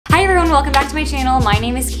welcome back to my channel. My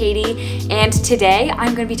name is Katie, and today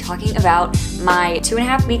I'm going to be talking about my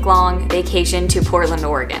 2.5 week long vacation to Portland,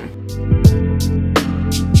 Oregon.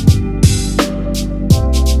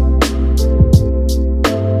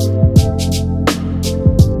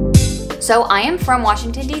 So I am from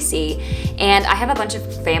Washington, D.C., and I have a bunch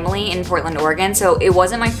of family in Portland, Oregon, so it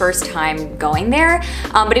wasn't my first time going there,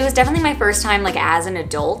 but it was definitely my first time like as an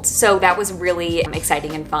adult, so that was really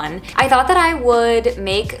exciting and fun. I thought that I would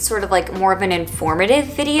make sort of like more of an informative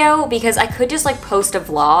video because I could just like post a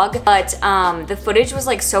vlog, but the footage was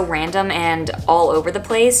like so random and all over the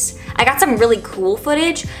place. I got some really cool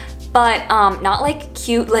footage, but not like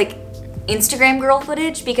cute like Instagram girl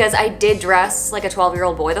footage because I did dress like a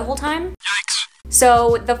 12-year-old boy the whole time. Yikes.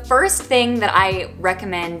 So the first thing that I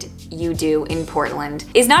recommend you do in Portland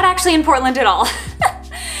is not actually in Portland at all.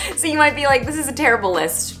 So you might be like, this is a terrible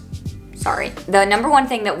list. Sorry. The number one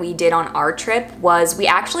thing that we did on our trip was we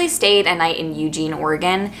actually stayed a night in Eugene,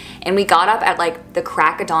 Oregon, and we got up at like the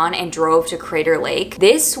crack of dawn and drove to Crater Lake.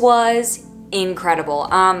 This was incredible.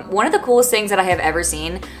 One of the coolest things that I have ever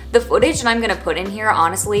seen. The footage that I'm gonna put in here,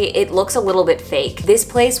 honestly, it looks a little bit fake. This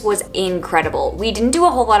place was incredible. We didn't do a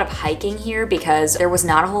whole lot of hiking here because there was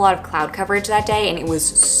not a whole lot of cloud coverage that day and it was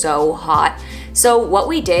so hot. So what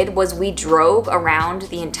we did was we drove around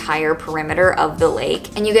the entire perimeter of the lake,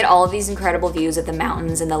 and you get all of these incredible views of the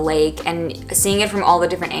mountains and the lake, and seeing it from all the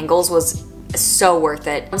different angles was so worth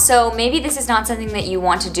it. So maybe this is not something that you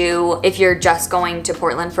want to do if you're just going to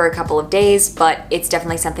Portland for a couple of days, but it's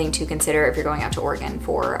definitely something to consider if you're going out to Oregon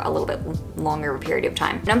for a little bit longer period of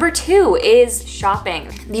time. Number two is shopping.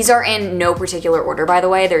 These are in no particular order, by the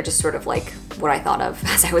way. They're just sort of like what I thought of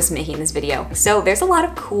as I was making this video. So there's a lot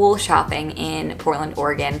of cool shopping in Portland,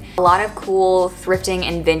 Oregon. A lot of cool thrifting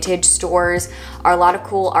and vintage stores, a lot of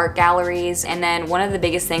cool art galleries, and then one of the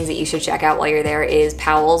biggest things that you should check out while you're there is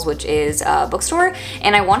Powell's, which is a bookstore,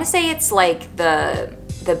 and I want to say it's like the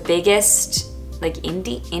biggest like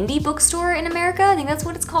indie bookstore in America. I think that's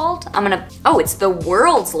what it's called. It's the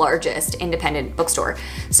world's largest independent bookstore.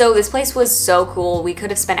 So this place was so cool. We could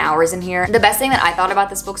have spent hours in here. The best thing that I thought about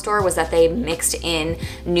this bookstore was that they mixed in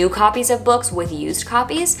new copies of books with used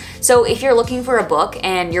copies. So if you're looking for a book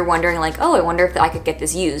and you're wondering like, oh, I wonder if I could get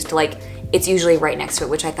this used, like it's usually right next to it,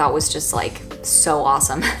 which I thought was just like so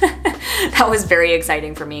awesome. That was very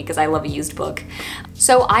exciting for me because I love a used book.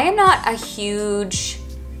 So I am not a huge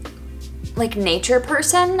like nature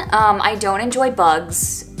person. I don't enjoy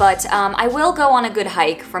bugs, but I will go on a good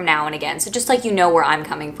hike from now and again. So just like you know where I'm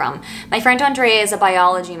coming from. My friend Andrea is a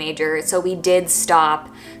biology major, so we did stop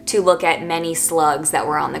to look at many slugs that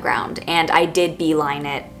were on the ground, and I did beeline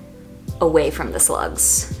it away from the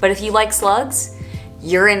slugs. But if you like slugs,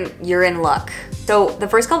 you're in luck. So the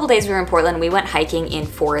first couple days we were in Portland, we went hiking in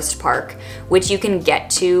Forest Park, which you can get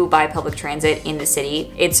to by public transit in the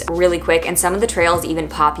city. It's really quick, and some of the trails even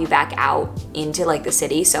pop you back out into like the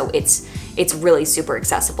city, so it's really super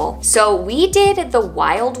accessible. So we did the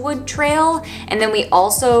Wildwood Trail, and then we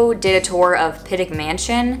also did a tour of Pittock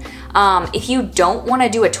Mansion. If you don't want to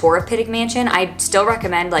do a tour of Pittock Mansion, I still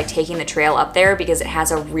recommend like taking the trail up there because it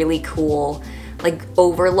has a really cool like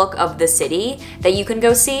overlook of the city that you can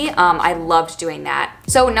go see. I loved doing that.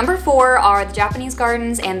 So number 4 are the Japanese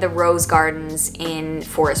gardens and the rose gardens in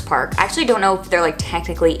Forest Park. I actually don't know if they're like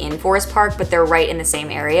technically in Forest Park, but they're right in the same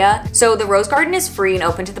area. So the rose garden is free and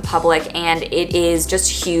open to the public, and it is just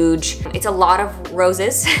huge. It's a lot of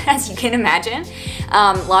roses, as you can imagine.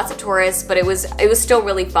 Lots of tourists, but it was still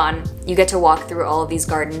really fun. You get to walk through all of these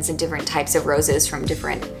gardens and different types of roses from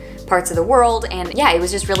different parts of the world, and yeah, it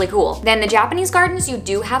was just really cool. Then the Japanese gardens you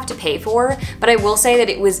do have to pay for, but I will say that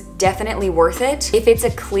it was definitely worth it. If it's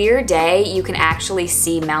a clear day, you can actually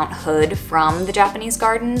see Mount Hood from the Japanese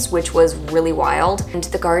gardens, which was really wild. And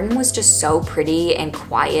the garden was just so pretty and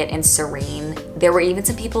quiet and serene. There were even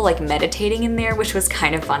some people like meditating in there, which was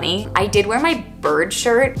kind of funny. I did wear my bird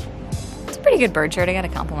shirt. It's a pretty good bird shirt, I got a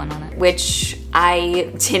compliment on it. Which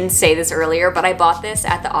I didn't say this earlier, but I bought this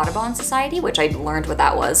at the Audubon Society, which I learned what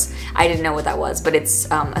that was. I didn't know what that was, but it's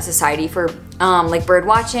a society for like bird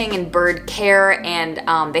watching and bird care, and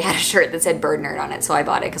they had a shirt that said bird nerd on it, so I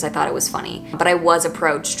bought it because I thought it was funny. But I was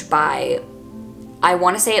approached by, I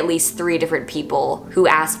want to say at least 3 different people who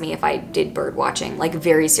asked me if I did bird watching, like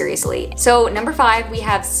very seriously. So number 5, we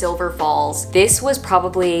have Silver Falls. This was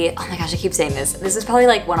probably, oh my gosh, I keep saying this. This is probably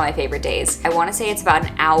like one of my favorite days. I want to say it's about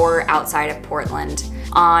an hour outside of Portland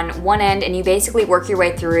on one end, and you basically work your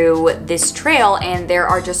way through this trail, and there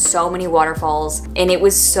are just so many waterfalls, and it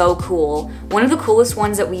was so cool. One of the coolest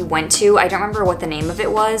ones that we went to, I don't remember what the name of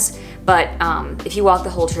it was, but if you walk the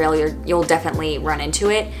whole trail, you'll definitely run into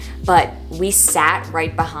it. But we sat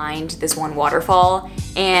right behind this one waterfall,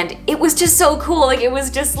 and it was just so cool. Like, it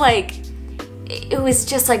was just like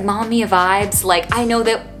Mamma Mia vibes. Like, I know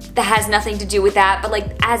that has nothing to do with that, but like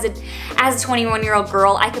as a 21-year-old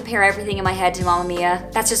girl, I compare everything in my head to Mamma Mia.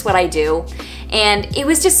 That's just what I do. And it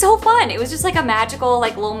was just so fun. It was just like a magical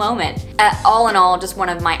like little moment. All in all, just one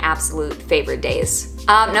of my absolute favorite days.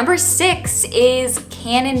 Number 6 is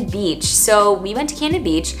Cannon Beach. So we went to Cannon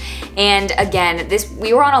Beach, and again,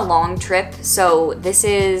 we were on a long trip, so this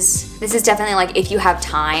is definitely like, if you have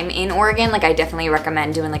time in Oregon, like I definitely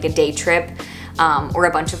recommend doing like a day trip. Or a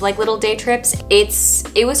bunch of like little day trips.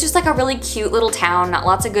 It was just like a really cute little town,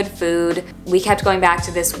 lots of good food. We kept going back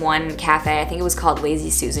to this one cafe. I think it was called Lazy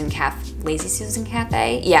Susan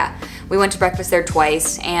Cafe? Yeah, we went to breakfast there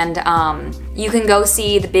twice, and you can go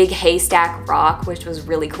see the big haystack rock, which was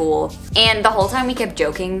really cool. And the whole time we kept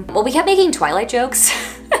joking. Well, we kept making Twilight jokes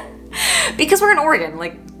because we're in Oregon.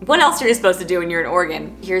 Like, what else are you supposed to do when you're in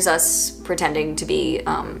Oregon? Here's us pretending to be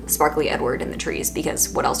Sparkly Edward in the trees, because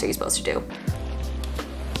what else are you supposed to do?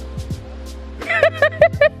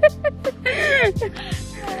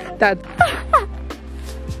 That,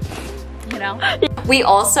 you know. We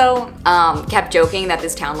also kept joking that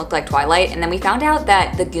this town looked like Twilight, and then we found out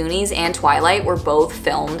that The Goonies and Twilight were both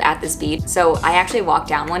filmed at this beach. So I actually walked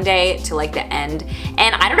down one day to like the end,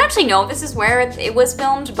 and I don't actually know if this is where it was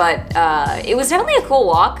filmed, but it was definitely a cool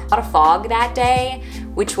walk. A lot of fog that day,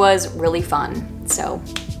 which was really fun. So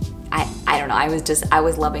I don't know, I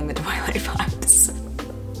was loving the Twilight vibes.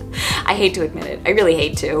 I hate to admit it, I really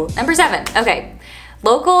hate to. Number 7, okay.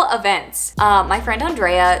 Local events. My friend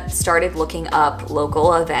Andrea started looking up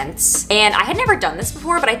local events, and I had never done this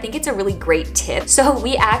before, but I think it's a really great tip. So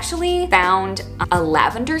we actually found a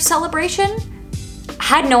lavender celebration.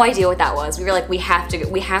 Had no idea what that was. We were like, we have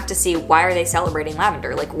to see, why are they celebrating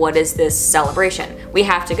lavender? Like, what is this celebration? We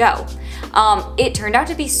have to go. It turned out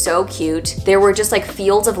to be so cute. There were just like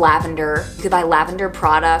fields of lavender. You could buy lavender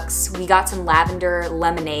products. We got some lavender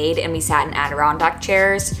lemonade, and we sat in Adirondack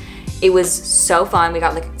chairs. It was so fun. We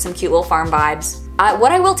got like some cute little farm vibes.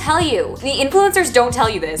 What I will tell you, the influencers don't tell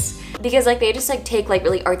you this, because like they just like take like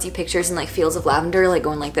really artsy pictures in like fields of lavender, like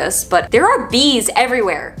going like this, but there are bees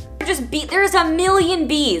everywhere. There's a million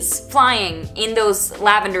bees flying in those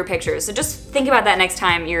lavender pictures. So just think about that next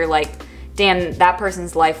time you're like, damn, that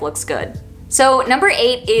person's life looks good. So number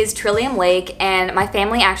 8 is Trillium Lake, and my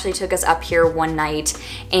family actually took us up here one night,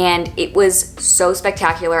 and it was so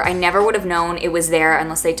spectacular. I never would have known it was there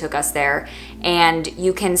unless they took us there. And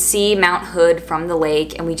you can see Mount Hood from the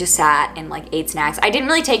lake, and we just sat and like ate snacks. I didn't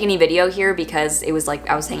really take any video here because it was like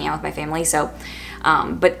I was hanging out with my family, so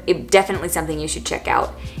but it definitely something you should check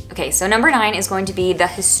out. Okay, so number 9 is going to be the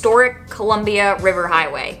historic Columbia River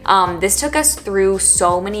Highway. This took us through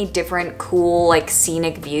so many different cool like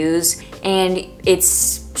scenic views, and it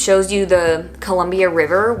shows you the Columbia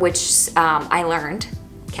River, which I learned,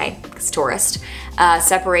 okay, because tourist,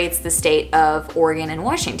 separates the state of Oregon and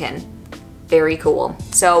Washington. Very cool.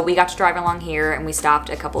 So we got to drive along here, and we stopped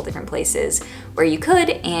a couple different places where you could,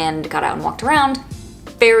 and got out and walked around.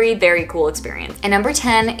 Very, very cool experience. And number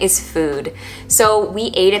 10 is food. So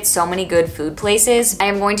we ate at so many good food places. I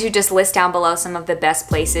am going to just list down below some of the best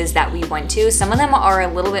places that we went to. Some of them are a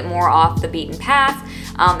little bit more off the beaten path.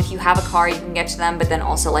 If you have a car, you can get to them, but then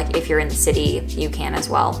also like if you're in the city, you can as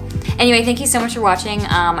well. Anyway, thank you so much for watching.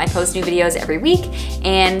 I post new videos every week,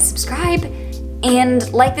 and subscribe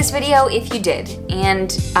and like this video if you did.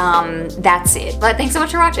 And that's it. But thanks so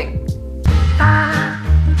much for watching.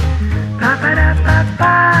 Ba, ba, da, ba,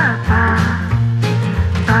 ba.